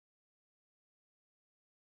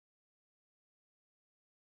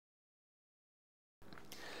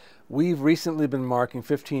We've recently been marking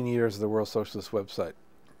 15 years of the World Socialist Web Site,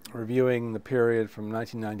 reviewing the period from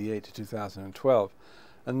 1998 to 2012.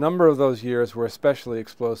 A number of those years were especially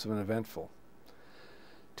explosive and eventful.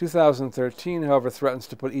 2013, however, threatens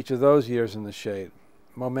to put each of those years in the shade.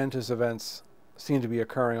 Momentous events seem to be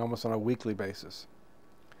occurring almost on a weekly basis.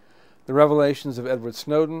 The revelations of Edward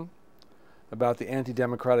Snowden about the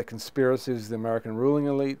anti-democratic conspiracies of the American ruling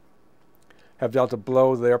elite have dealt a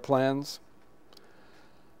blow to their plans.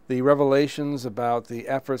 The revelations about the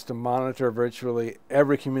efforts to monitor virtually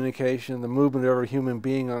every communication, the movement of every human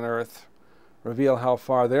being on Earth, reveal how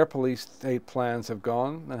far their police state plans have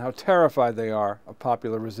gone and how terrified they are of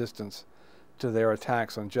popular resistance to their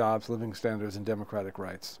attacks on jobs, living standards, and democratic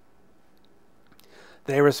rights.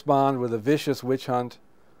 They respond with a vicious witch hunt,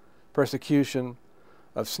 persecution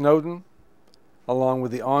of Snowden, along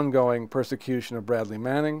with the ongoing persecution of Bradley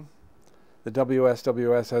Manning. The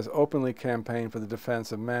WSWS has openly campaigned for the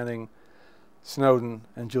defense of Manning, Snowden,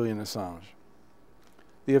 and Julian Assange.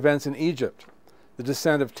 The events in Egypt, the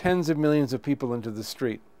descent of tens of millions of people into the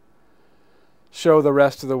street, show the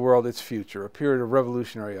rest of the world its future, a period of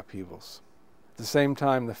revolutionary upheavals. At the same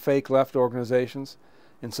time, the fake left organizations,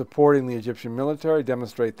 in supporting the Egyptian military,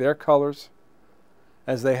 demonstrate their colors,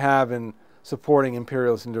 as they have in supporting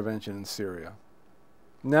imperialist intervention in Syria.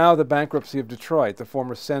 Now the bankruptcy of Detroit, the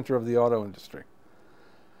former center of the auto industry,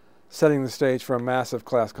 setting the stage for a massive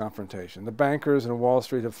class confrontation. The bankers and Wall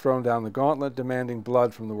Street have thrown down the gauntlet, demanding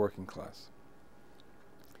blood from the working class.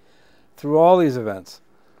 Through all these events,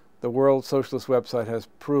 the World Socialist Web Site has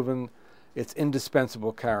proven its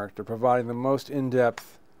indispensable character, providing the most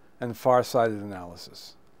in-depth and far-sighted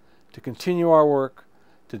analysis. To continue our work,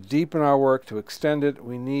 to deepen our work, to extend it,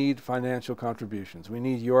 we need financial contributions. We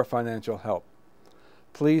need your financial help.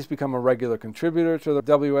 Please become a regular contributor to the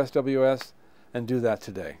WSWS and do that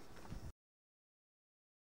today.